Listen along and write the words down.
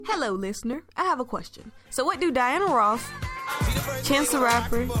Hello, listener. I have a question. So what do Diana Ross, Chance the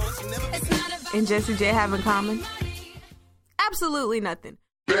Rapper, and Jessie J have in common? Absolutely nothing.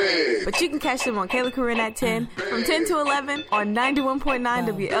 But you can catch them on Kayla Corinne at 10, from 10 to 11 on 91.9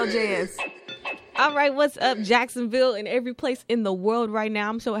 WLJS. All right, what's up, Jacksonville and every place in the world right now?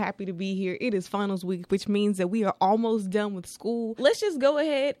 I'm so happy to be here. It is finals week, which means that we are almost done with school. Let's just go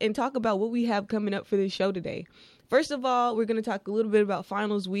ahead and talk about what we have coming up for this show today. First of all, we're going to talk a little bit about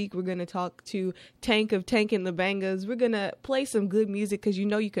finals week. We're going to talk to Tank of Tank and the Bangas. We're going to play some good music because you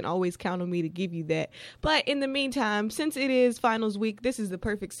know you can always count on me to give you that. But in the meantime, since it is finals week, this is the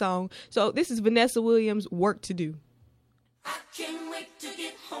perfect song. So this is Vanessa Williams' Work to Do. I can't wait to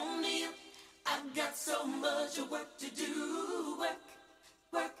get home to you. I've got so much work to do.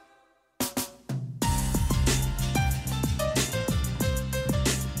 Work.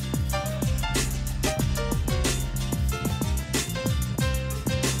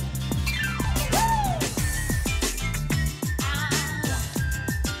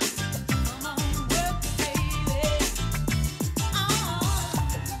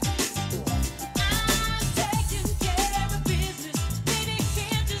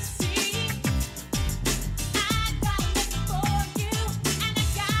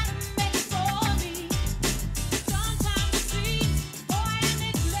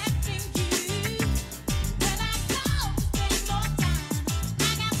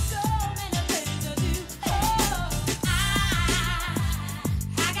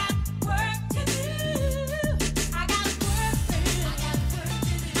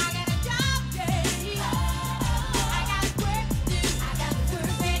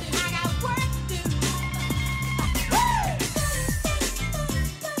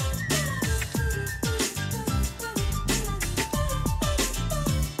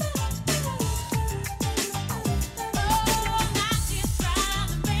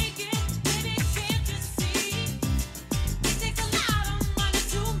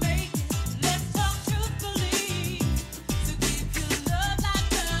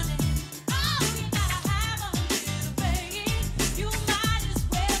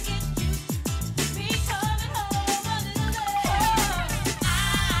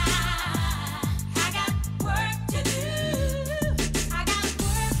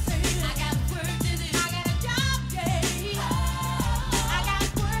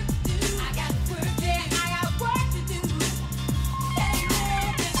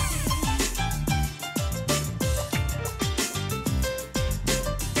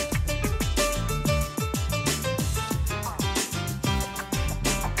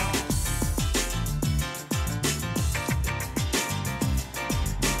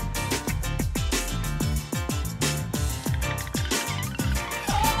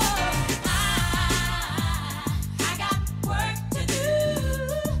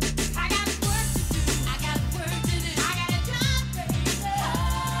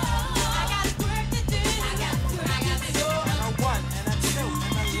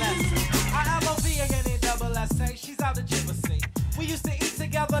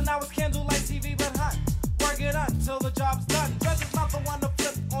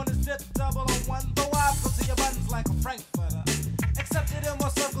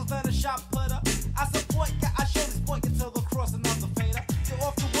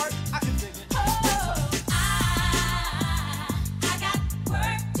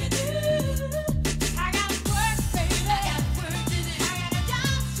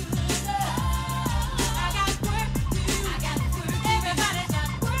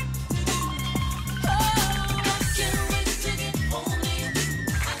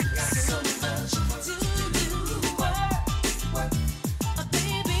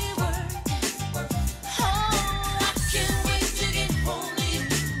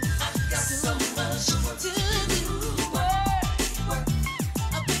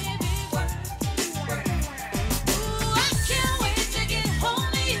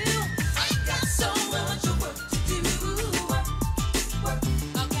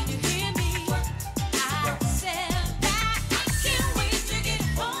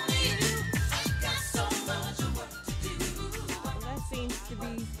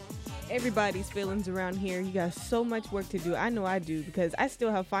 Everybody's feelings around here. You got so much work to do. I know I do because I still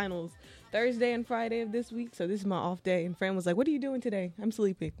have finals Thursday and Friday of this week. So this is my off day. And Fran was like, what are you doing today? I'm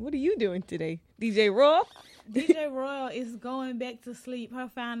sleeping. What are you doing today? DJ Royal? DJ Royal is going back to sleep. Her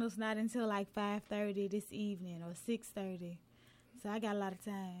finals not until like 5:30 this evening or 6:30. So I got a lot of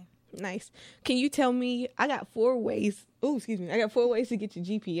time. Nice. Can you tell me, I got 4 ways to get your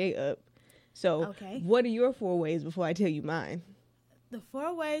GPA up. So okay. What are your 4 ways before I tell you mine? The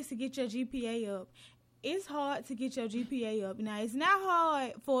 4 ways to get your GPA up it's hard to get your GPA up. Now, it's not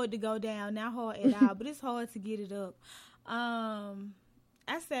hard for it to go down, not hard at all, but it's hard to get it up.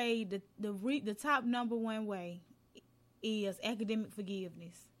 I say the top number one way is academic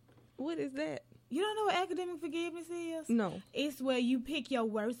forgiveness. What is that? You don't know what academic forgiveness is? No. It's where you pick your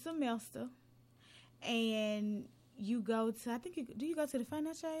worst semester and you go to, do you go to the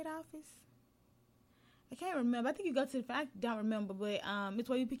financial aid office? I can't remember. I think you go to I don't remember, but it's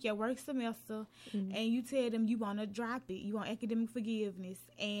where you pick your worst semester and you tell them you want to drop it. You want academic forgiveness,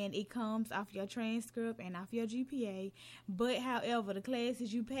 and it comes off your transcript and off your GPA. But however, the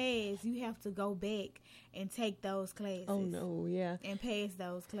classes you pass, you have to go back and take those classes. Oh no, yeah. And pass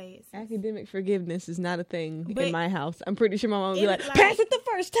those classes. Academic forgiveness is not a thing But in my house. I'm pretty sure my mom would be like, like, pass it the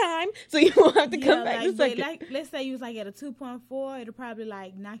first time, so you won't have to come back the second. Like, let's say you was like at a 2.4, it'll probably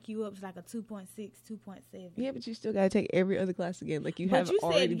like knock you up to like a 2.6, 2.7. Yeah, but you still got to take every other class again. Like you have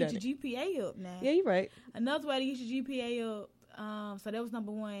already done it. But you said to get your GPA up now. Yeah, you're right. Another way to get your GPA up, so that was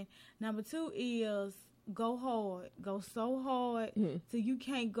number one. Number two is go hard. Go so hard so you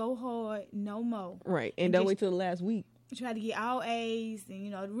can't go hard no more. Right, and don't wait till the last week. Try to get all A's,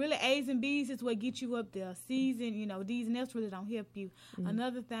 and really A's and B's is what get you up there. C's and D's and F's really don't help you.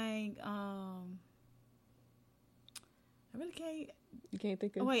 Another thing, I really can't. You can't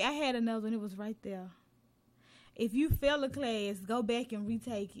think of. Oh, wait, I had another one. It was right there. If you fail a class, go back and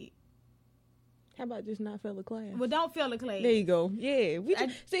retake it. How about just not fail a class? Well, don't fail a class. There you go. Yeah,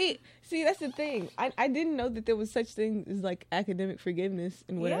 see, that's the thing. I didn't know that there was such thing as like academic forgiveness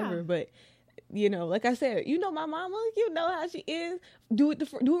and whatever. But like I said, my mama, you know how she is. Do it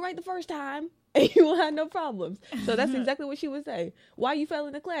right the first time, and you won't have no problems. So that's exactly what she would say. Why you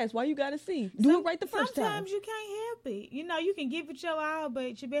failing the class? Why you got to see? Do it right the first time. Sometimes you can't help it. You can give it your all,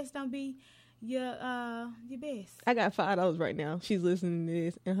 but your best don't be your best. I got $5 right now. She's listening to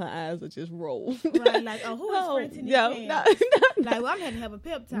this, and her eyes are just rolled. Right, like, oh, who is sprinting this no. Like, well, I'm going to have a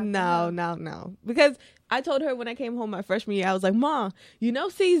pep talk. No. Because I told her when I came home my freshman year, I was like, Mom,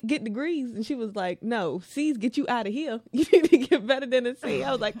 C's get degrees. And she was like, no, C's get you out of here. You need to get better than a C.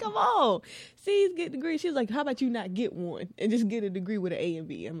 I was like, come on. C's get degrees. She was like, how about you not get one and just get a degree with an A and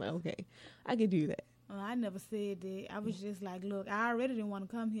B? I'm like, okay, I can do that. I never said that. I was just like, look, I already didn't want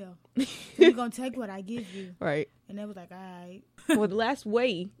to come here. So you're going to take what I give you. Right. And they was like, all right. Well, the last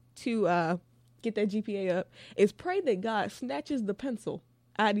way to get that GPA up is pray that God snatches the pencil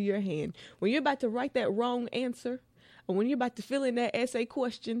out of your hand. When you're about to write that wrong answer, or when you're about to fill in that essay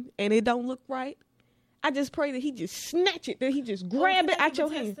question and it don't look right, I just pray that he just snatch it, that he just grab it out your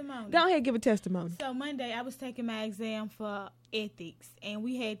hand. Go ahead and give a testimony. So Monday I was taking my exam for ethics, and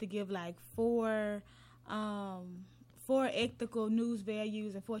we had to give like four ethical news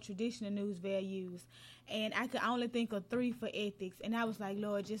values and 4 traditional news values, and I could only think of 3 for ethics, and I was like,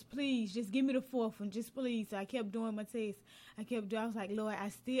 Lord, just please, just give me the 4th one, just please. So I kept doing my test. I was like, Lord,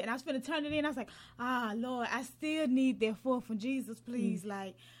 and I was finna turn it in. I was like, Lord, I still need that 4th one. Jesus, please,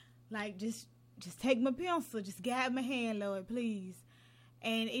 like just take my pencil, just guide my hand, Lord, please.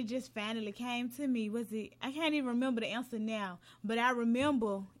 And it just finally came to me. I can't even remember the answer now, but I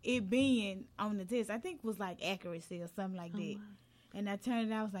remember it being on the test. I think it was like accuracy or something like that. Wow. And I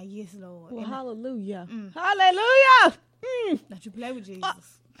turned it out, I was like, yes, Lord. Well, hallelujah. Hallelujah. Don't you play with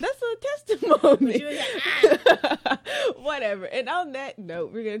Jesus. That's a testimony. Whatever. And on that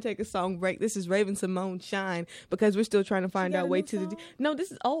note, we're going to take a song break. This is Raven Simone Shine, because we're still trying to find our way to the... No,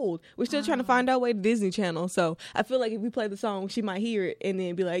 this is old. We're still trying to find our way to Disney Channel. So I feel like if we play the song, she might hear it and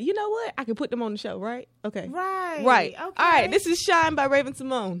then be like, you know what? I can put them on the show, right? Okay. Right. Okay. All right. This is Shine by Raven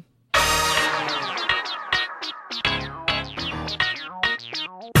Simone.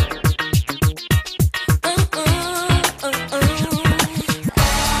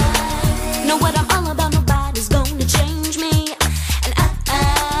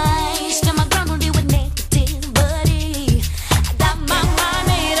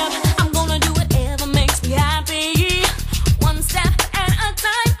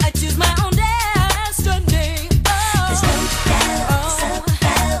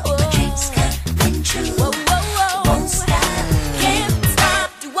 Oh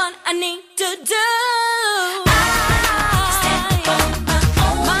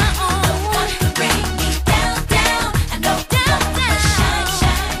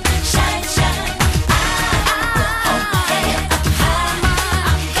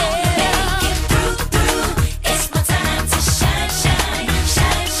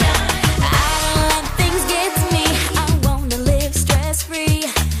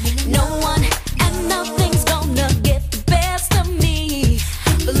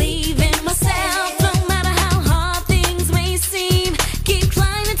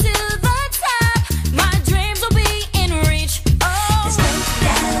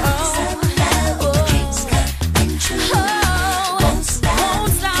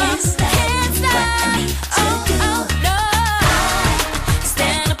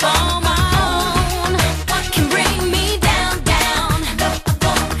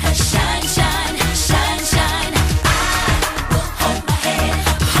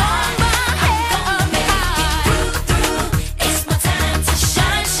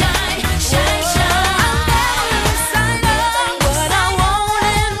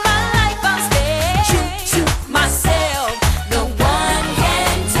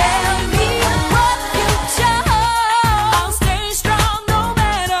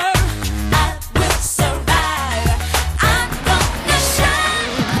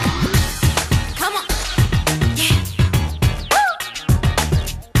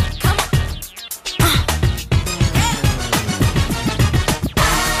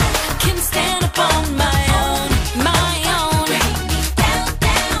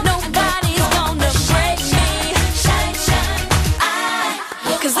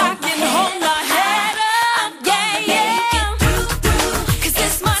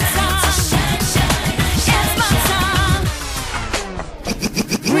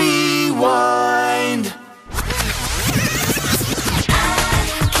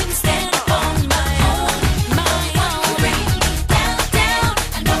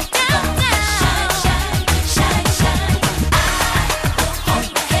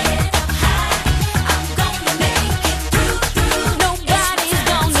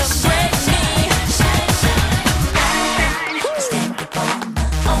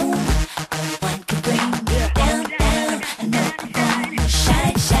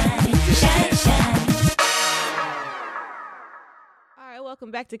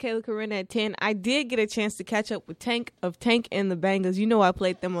Welcome back to Kayla Corinna at 10. I did get a chance to catch up with Tank of Tank and the Bangas. You know I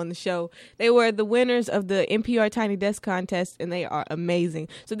played them on the show. They were the winners of the NPR Tiny Desk contest, and they are amazing.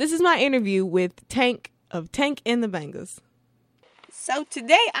 So this is my interview with Tank of Tank and the Bangas. So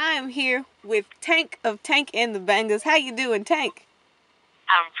today I am here with Tank of Tank and the Bangas. How you doing, Tank?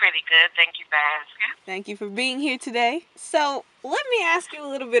 I'm pretty good. Thank you for asking. Thank you for being here today. So let me ask you a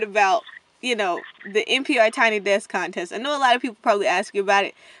little bit about, the NPR Tiny Desk contest. I know a lot of people probably ask you about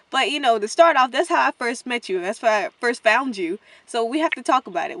it, but, to start off, that's how I first met you. That's why I first found you. So we have to talk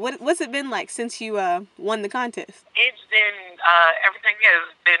about it. What's it been like since you won the contest? It's been, everything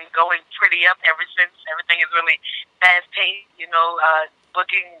has been going pretty up ever since. Everything is really fast-paced,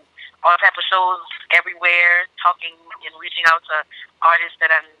 booking all type of shows everywhere, talking and reaching out to artists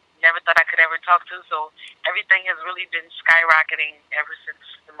that I never thought I could ever talk to. So everything has really been skyrocketing ever since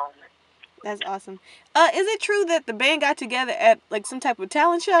the moment. That's awesome. Is it true that the band got together at like some type of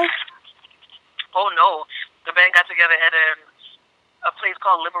talent show? Oh no, the band got together at a place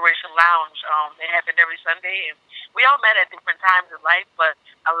called Liberation Lounge. It happened every Sunday, and we all met at different times in life. But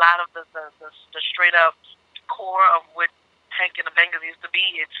a lot of the straight up core of what Tank and the Bangas used to be,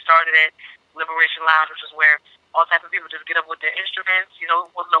 it started at Liberation Lounge, which is where all types of people just get up with their instruments. It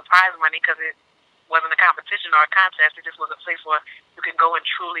was no prize money because it wasn't a competition or a contest. It just was a place where you can go and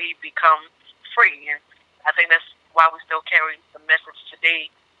truly become free. And I think that's why we still carry the message today,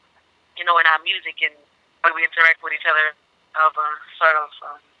 in our music and when we interact with each other of a sort of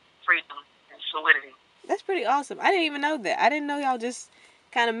freedom and fluidity. That's pretty awesome. I didn't even know that. I didn't know y'all just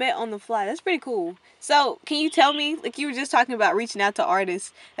kind of met on the fly. That's pretty cool. So can you tell me, like you were just talking about reaching out to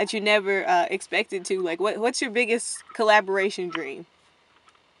artists that you never expected to, like what's your biggest collaboration dream?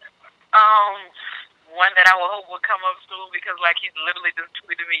 One that I would hope would come up soon because he literally just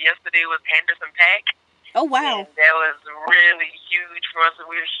tweeted me yesterday was Anderson .Paak. Oh, wow. And that was really huge for us.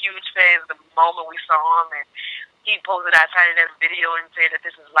 We were huge fans the moment we saw him, and he posted our Tiny Desk video and said that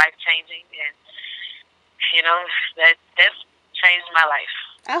this is life-changing, and, that's changed my life.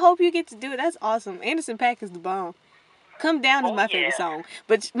 I hope you get to do it. That's awesome. Anderson .Paak is the bomb. Come Down is my favorite song.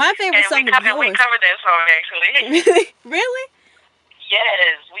 But my favorite song is yours. We covered that song, actually. Really? Really?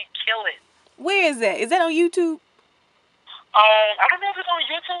 Yes, we kill it. Where is that? Is that on YouTube? I don't know if it's on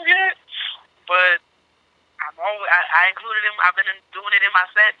YouTube yet, but I included him. I've been doing it in my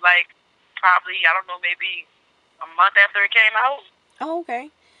set, probably, I don't know, maybe a month after it came out. Oh, okay.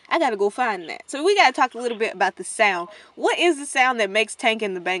 I gotta go find that. So we gotta talk a little bit about the sound. What is the sound that makes Tank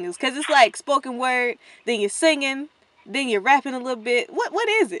and the Bangas? Because it's like spoken word, then you're singing, then you're rapping a little bit. What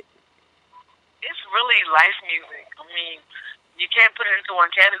is it? It's really life music. I mean, you can't put it into one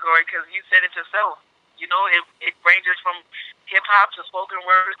category because you said it yourself. It ranges from hip-hop to spoken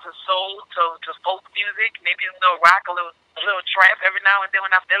word to soul to folk music, maybe a little rock, a little trap every now and then when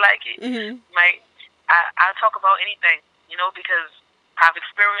I feel like it. Mm-hmm. I talk about anything, because I've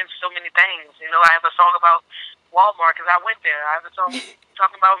experienced so many things. I have a song about Walmart because I went there. I have a song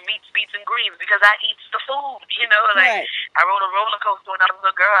talking about meats, beets, and greens because I eat the food, Right. I rode a roller coaster when I was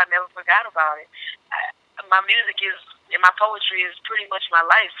a little girl. I never forgot about it. My music and my poetry is pretty much my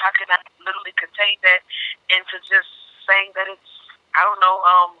life. How can I literally contain that into just saying that it's, I don't know,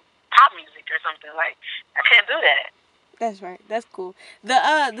 pop music or something? I can't do that. That's right. That's cool.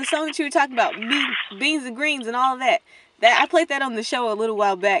 The song that you were talking about, beans and greens and all of that I played that on the show a little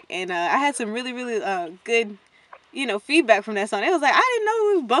while back, and I had some really, really good, feedback from that song. It was like, I didn't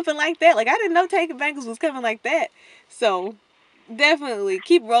know it was bumping like that. I didn't know Tank and Bangas was coming like that. So definitely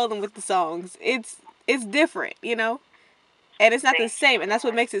keep rolling with the songs. It's different, and it's not the same, and that's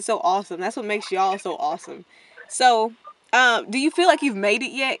what makes it so awesome. That's what makes y'all so awesome. So, do you feel like you've made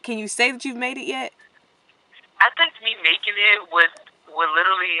it yet? Can you say that you've made it yet? I think me making it would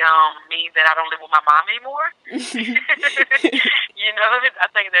literally mean that I don't live with my mom anymore. I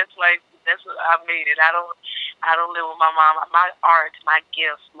think that's what I've made it. I don't live with my mom. My art, my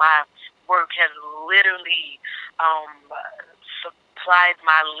gifts, my work has literally supplied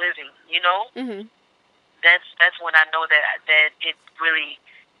my living. Mm-hmm. That's when I know that it really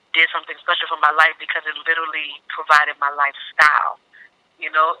did something special for my life because it literally provided my lifestyle.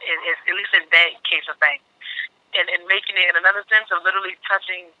 At least in that case of things. And making it in another sense of literally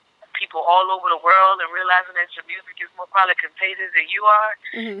touching people all over the world and realizing that your music is more probably contagious than you are,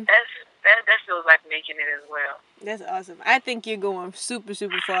 mm-hmm. that feels like making it as well. That's awesome. I think you're going super,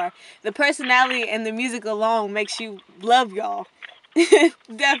 super far. The personality and the music alone makes you love y'all.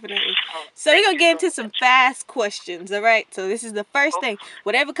 Definitely. So we're going to get into some fast questions, all right? So this is the first thing.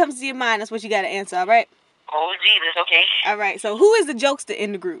 Whatever comes to your mind, that's what you got to answer, all right? Oh, Jesus, okay. All right. So who is the jokester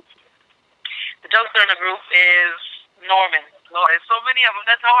in the group? The jokester in the group is Norman. Lord, there's so many of them.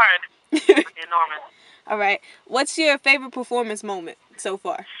 That's hard. Enormous. All right. What's your favorite performance moment so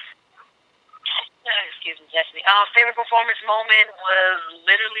far? Excuse me, Jesse. Favorite performance moment was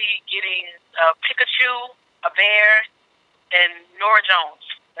literally getting Pikachu, a bear, and Nora Jones.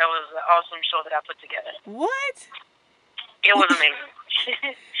 That was an awesome show that I put together. What? It was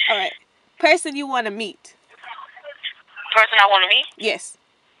amazing. All right. Person you want to meet? Person I want to meet? Yes.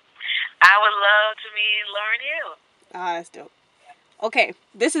 I would love to meet Lauryn Hill. Ah, that's dope. Okay,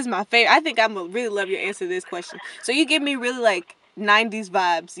 this is my favorite. I think I'm going to really love your answer to this question. So you give me really, like, 90s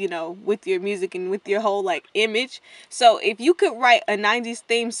vibes, you know, with your music and with your whole, like, image. So if you could write a 90s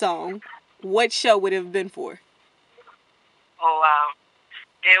theme song, what show would it have been for? Oh, wow.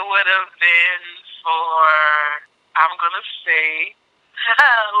 It would have been for, I'm going to say,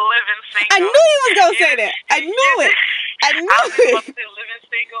 Living Single. I knew you was going to say that. I knew it. I knew I was it. going to say Living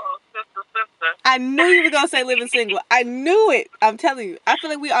Single or Sister. I knew you were going to say Living Single. I knew it. I'm telling you. I feel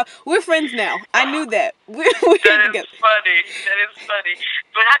like we're friends now. I knew that. We're That together. is funny. That is funny.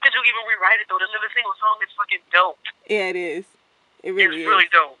 But how could you even rewrite it, though? The Living Single song is fucking dope. Yeah, it is. It really is. It's really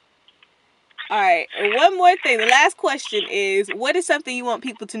dope. All right. And one more thing. The last question is, what is something you want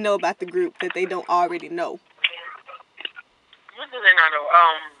people to know about the group that they don't already know? What do they not know?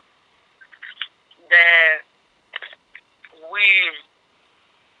 That we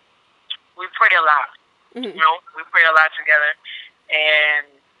pray a lot. Mm-hmm. You know, we pray a lot together, and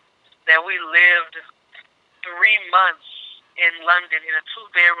that we lived 3 months in London in a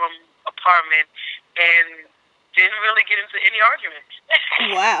 2-bedroom apartment and didn't really get into any arguments.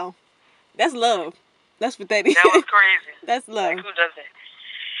 Wow. That's love. That's pathetic. That was crazy. That's love. Like, who does that?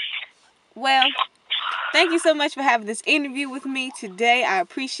 Well, thank you so much for having this interview with me today. I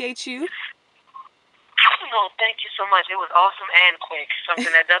appreciate you. No, thank you so much. It was awesome and quick.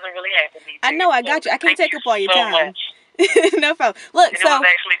 Something that doesn't really happen these days. I know, I got you. I can't take up all your time. Much. No problem. Look, and it was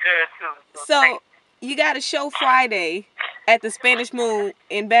actually good, too. So you got a show Friday at the Spanish Moon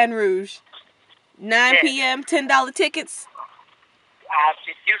in Baton Rouge. 9 p.m., $10 tickets.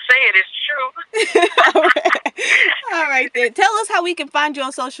 If you say it, it's true. All right, then. Tell us how we can find you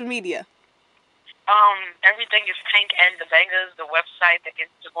on social media. Everything is Tank and the Bangas, the website, the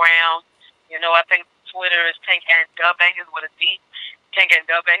Instagram. You know, I think Twitter is Tank and the Bangas with a D. Tank and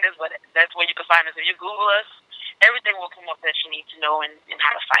the Bangas, but that's where you can find us. If you Google us, everything will come up that you need to know and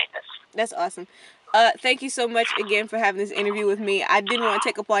how to find us. That's awesome. Thank you so much again for having this interview with me. I didn't want to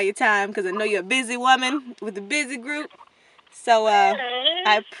take up all your time because I know you're a busy woman with a busy group. So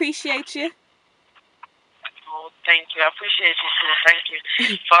I appreciate you. Oh, thank you. I appreciate you too. Thank you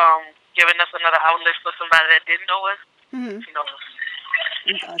for giving us another outlet for somebody that didn't know us. Mm-hmm. You know.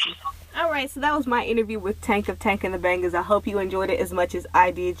 That's awesome. All right, so that was my interview with Tank of Tank and the Bangers. I hope you enjoyed it as much as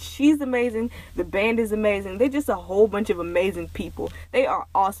I did. She's amazing. The band is amazing. They're just a whole bunch of amazing people. They are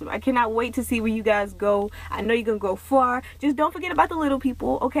awesome. I cannot wait to see where you guys go. I know you're going to go far. Just don't forget about the little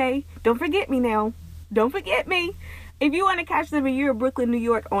people, okay? Don't forget me now. Don't forget me. If you want to catch them and you're in Brooklyn, New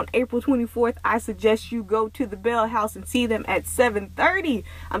York on April 24th, I suggest you go to the Bell House and see them at 7:30.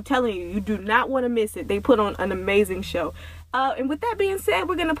 I'm telling you, you do not want to miss it. They put on an amazing show. And with that being said,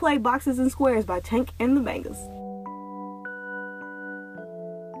 we're going to play Boxes and Squares by Tank and the Bangas.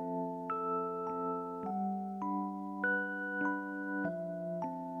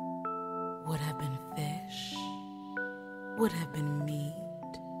 Would have been fish, would have been meat,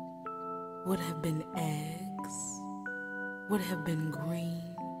 would have been eggs, would have been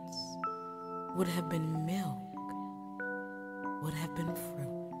greens, would have been milk, would have been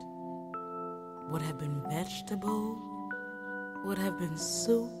fruit, would have been vegetable, would have been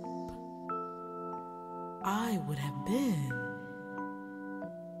soup. I would have been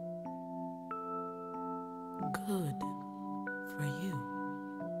good for you.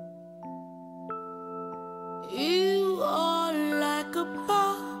 You are like a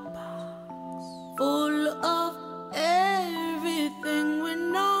box full of everything we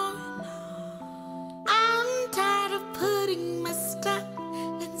know. I'm tired of putting my stuff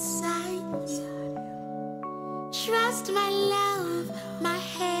inside you. Trust my love, my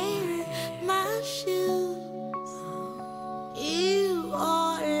hair, my shoes. You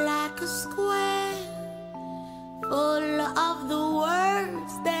are like a square full of the world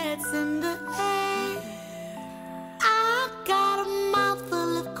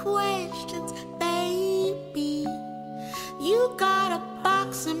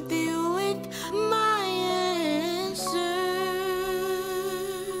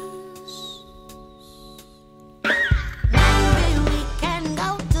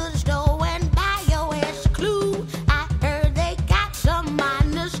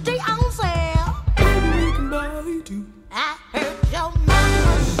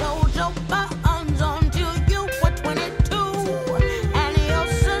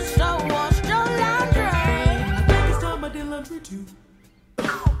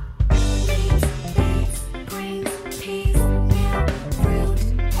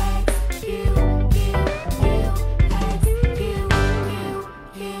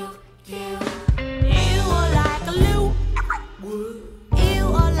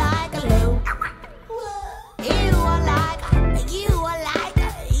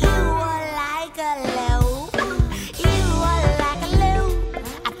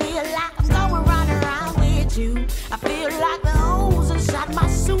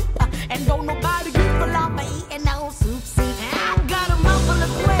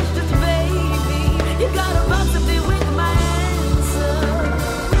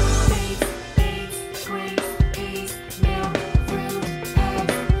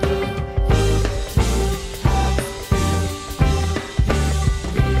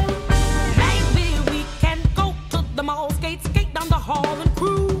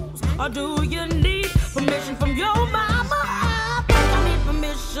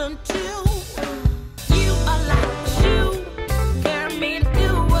mountain too. You are like a shoe, carry me to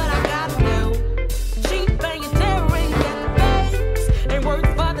do what I gotta do. Cheap and you're tearing your face, ain't worth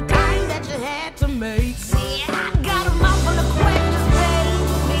for the time that you had to make. See, I got a mouth full of questions,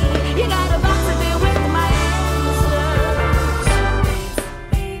 baby. You got a box to deal with my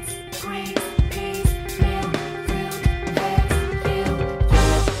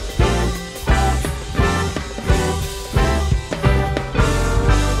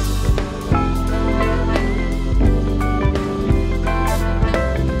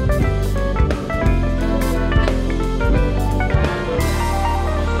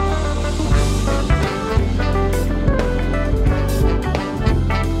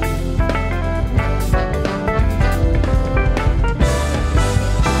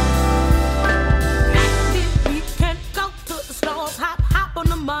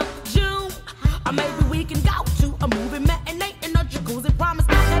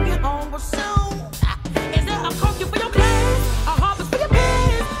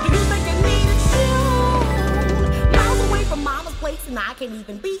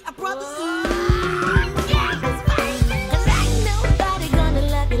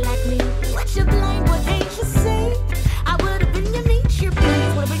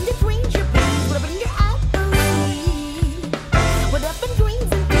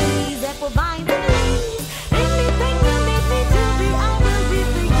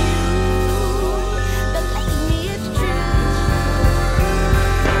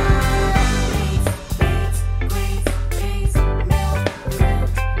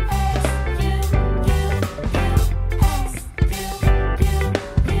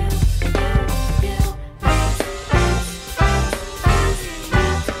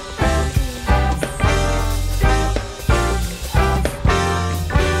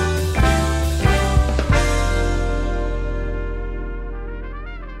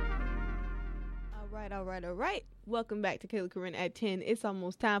All right. Welcome back to Kayla Corinne at 10. It's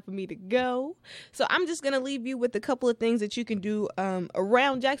almost time for me to go. So I'm just going to leave you with a couple of things that you can do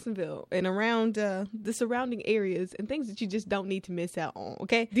around Jacksonville and around the surrounding areas and things that you just don't need to miss out on,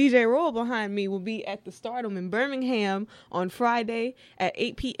 okay? DJ Royal behind me will be at the Stardom in Birmingham on Friday at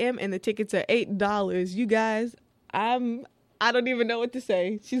 8 p.m. and the tickets are $8. You guys, I don't even know what to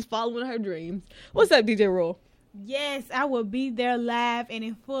say. She's following her dreams. What's up, DJ Royal? Yes, I will be there live and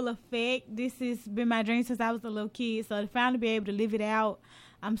in full effect. This has been my dream since I was a little kid, so to finally be able to live it out,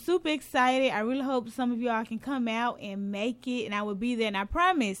 I'm super excited. I really hope some of y'all can come out and make it, and I will be there. And I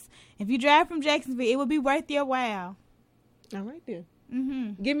promise, if you drive from Jacksonville, it will be worth your while. All right, then.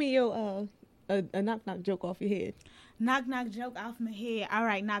 Mm-hmm. Give me your a knock-knock joke off your head. Knock-knock joke off my head. All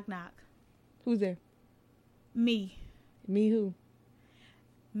right, knock-knock. Who's there? Me. Me who?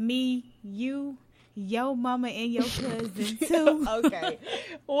 Me, you, your mama, and your cousin, too. Okay.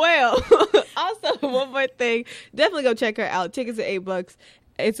 Well, also, one more thing. Definitely go check her out. Tickets are $8.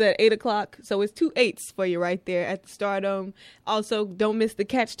 It's at 8 o'clock, so it's 2 8s for you right there at the Stardom. Also, don't miss the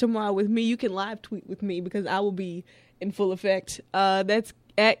catch tomorrow with me. You can live tweet with me because I will be in full effect. That's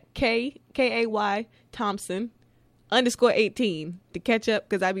at KAY Thompson _18 to catch up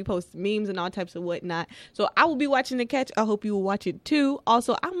because I be posting memes and all types of whatnot. So I will be watching the catch. I hope you will watch it too.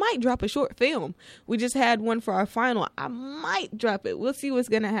 Also, I might drop a short film. We just had one for our final. I might drop it. We'll see what's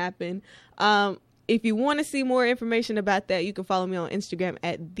going to happen. If you want to see more information about that, you can follow me on Instagram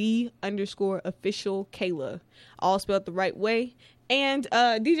at _official Kayla, all spelled the right way. And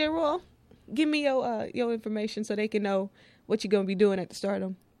DJ Royal, give me your information so they can know what you're going to be doing at the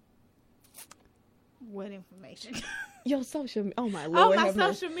Stardom. What information? Your social, oh my Lord. Oh, my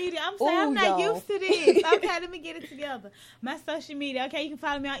social media. I'm sorry, I'm not used to this. Okay, let me get it together. My social media. Okay, you can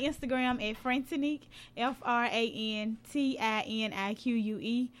follow me on Instagram at Frantinique,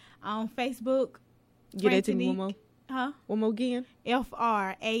 FRANTINIQUE. On Facebook, Get it to me one more. Huh? One more again.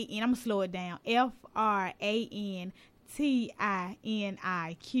 FRAN. I'm gonna slow it down.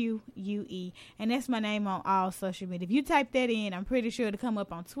 FRANTINIQUE, and that's my name on all social media. If you type that in, I'm pretty sure it'll come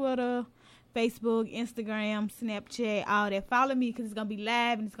up on Twitter, Facebook, Instagram, Snapchat, all that. Follow me because it's going to be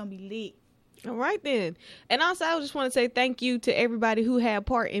live and it's going to be lit. All right, then. And also, I just want to say thank you to everybody who had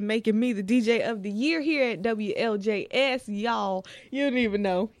part in making me the DJ of the year here at WLJS. Y'all, you don't even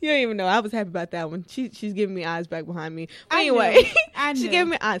know. I was happy about that one. She's giving me eyes back behind me. But anyway, she's giving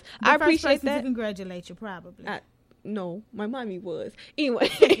me eyes. I appreciate that. To congratulate you, probably. No, my mommy was. Anyway,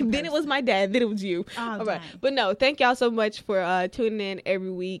 then it was my dad. Then it was you. Oh, all right. But no, thank y'all so much for tuning in every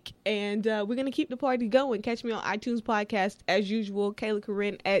week. And we're going to keep the party going. Catch me on iTunes podcast as usual. Kayla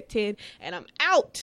Corinne at 10. And I'm out.